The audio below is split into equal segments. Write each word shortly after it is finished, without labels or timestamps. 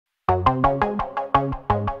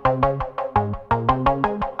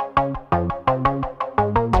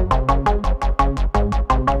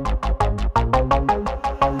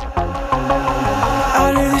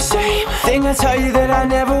I tell you that I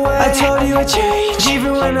never would? I told you I'd change,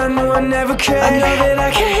 even when I knew I never could. I know that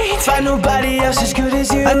I can't find nobody else as good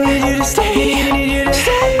as you. I need you to stay, need you to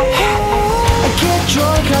stay. I get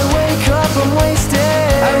drunk, I wake up, I'm wasted.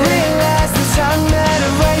 I realize the time that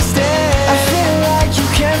I wasted. I feel like you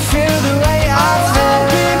can't feel the way I feel.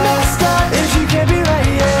 I'll be messed up if you can't be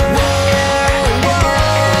right, yeah.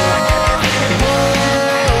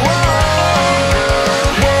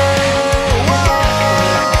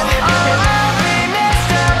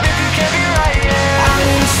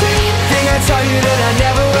 Tell you that I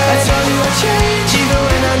never would. I told you I'd change, even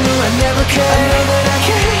when I knew I never could. I know that I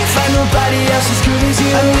can't find nobody else as good as you.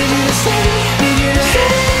 I need you to stay, need you to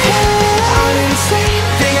stay. I'm insane.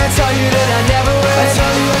 Think I told you that I never would. I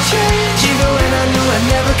told you I'd change, even when I knew I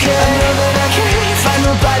never could. I know that I can't find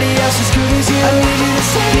nobody else as good as you. I need you to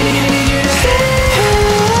stay, need you to stay.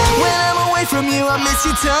 When I'm away from you, I miss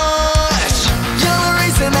your touch. You're the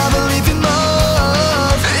reason I believe in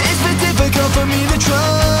love. It's been difficult for me to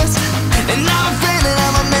trust. And now I'm afraid that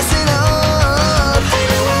I'm messing up.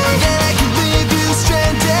 Yeah, I can leave you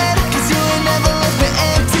stranded, cause you ain't never left me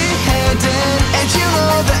empty-handed. And you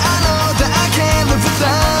know that I can't live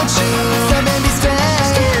without you. So baby stay.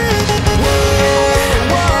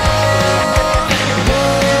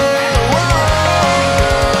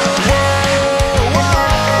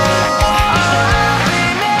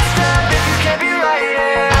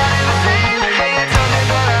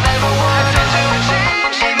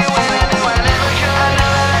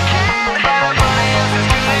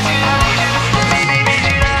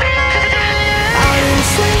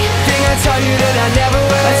 Tell you that I never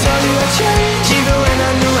would. I told you I'd change, even when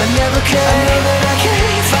I knew I never could. I know that I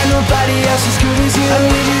can't find nobody else as good as you. I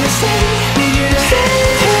need you to stay, need you to stay.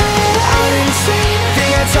 I'm insane.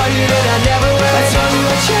 Think I told you that I never would. I told you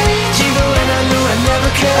I'd change, even when I knew I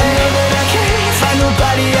never could. I know that I can't find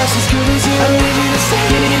nobody else as good as you. I need you to stay,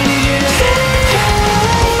 need you to stay.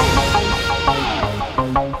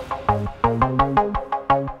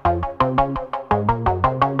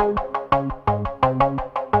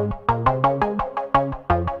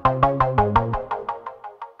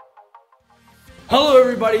 Hello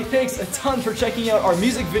everybody, thanks a ton for checking out our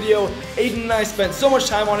music video. Aiden and I spent so much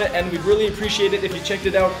time on it and we'd really appreciate it if you checked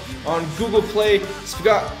it out on Google Play,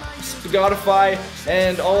 Spotify,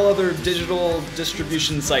 and all other digital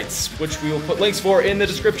distribution sites, which we will put links for in the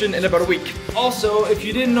description in about a week. Also, if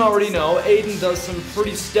you didn't already know, Aiden does some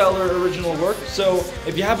pretty stellar original work, so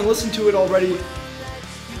if you haven't listened to it already,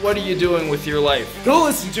 what are you doing with your life? Go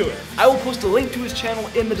listen to it! I will post a link to his channel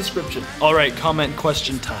in the description. Alright, comment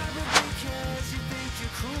question time.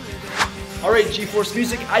 Alright, GeForce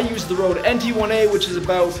Music, I use the Rode NT1A, which is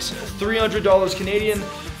about $300 Canadian.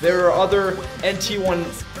 There are other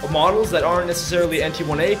NT1 models that aren't necessarily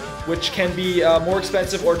NT1A, which can be more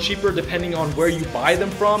expensive or cheaper depending on where you buy them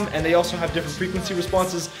from, and they also have different frequency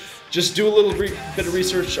responses. Just do a little bit of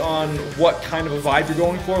research on what kind of a vibe you're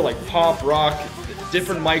going for, like pop, rock.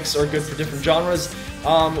 Different mics are good for different genres.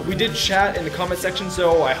 We did chat in the comment section,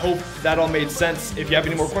 so I hope that all made sense. If you have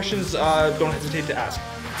any more questions, don't hesitate to ask.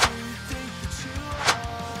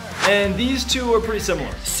 And these two are pretty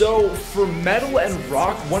similar. So for metal and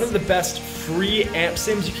rock, one of the best free amp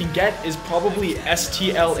sims you can get is probably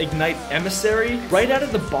STL Ignite Emissary. Right out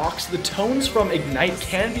of the box, the tones from Ignite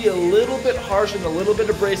can be a little bit harsh and a little bit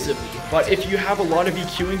abrasive, but if you have a lot of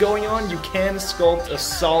EQing going on, you can sculpt a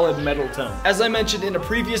solid metal tone. As I mentioned in a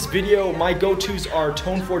previous video, my go-tos are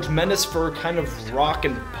Toneforge Menace for kind of rock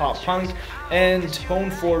and pop punk, and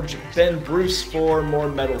Toneforge Ben Bruce for more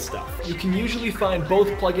metal stuff. You can usually find both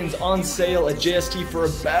plugins on sale at JST for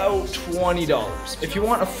about $20. If you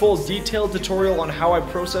want a full detailed tutorial on how I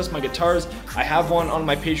process my guitars, I have one on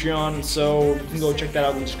my Patreon, so you can go check that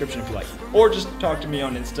out in the description if you like. Or just talk to me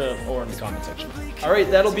on Insta or in the comment section.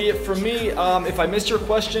 Alright, that'll be it for me. If I missed your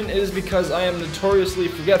question, it is because I am notoriously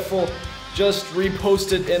forgetful. Just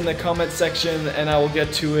repost it in the comment section and I will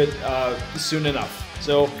get to it soon enough.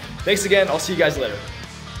 So, thanks again, I'll see you guys later.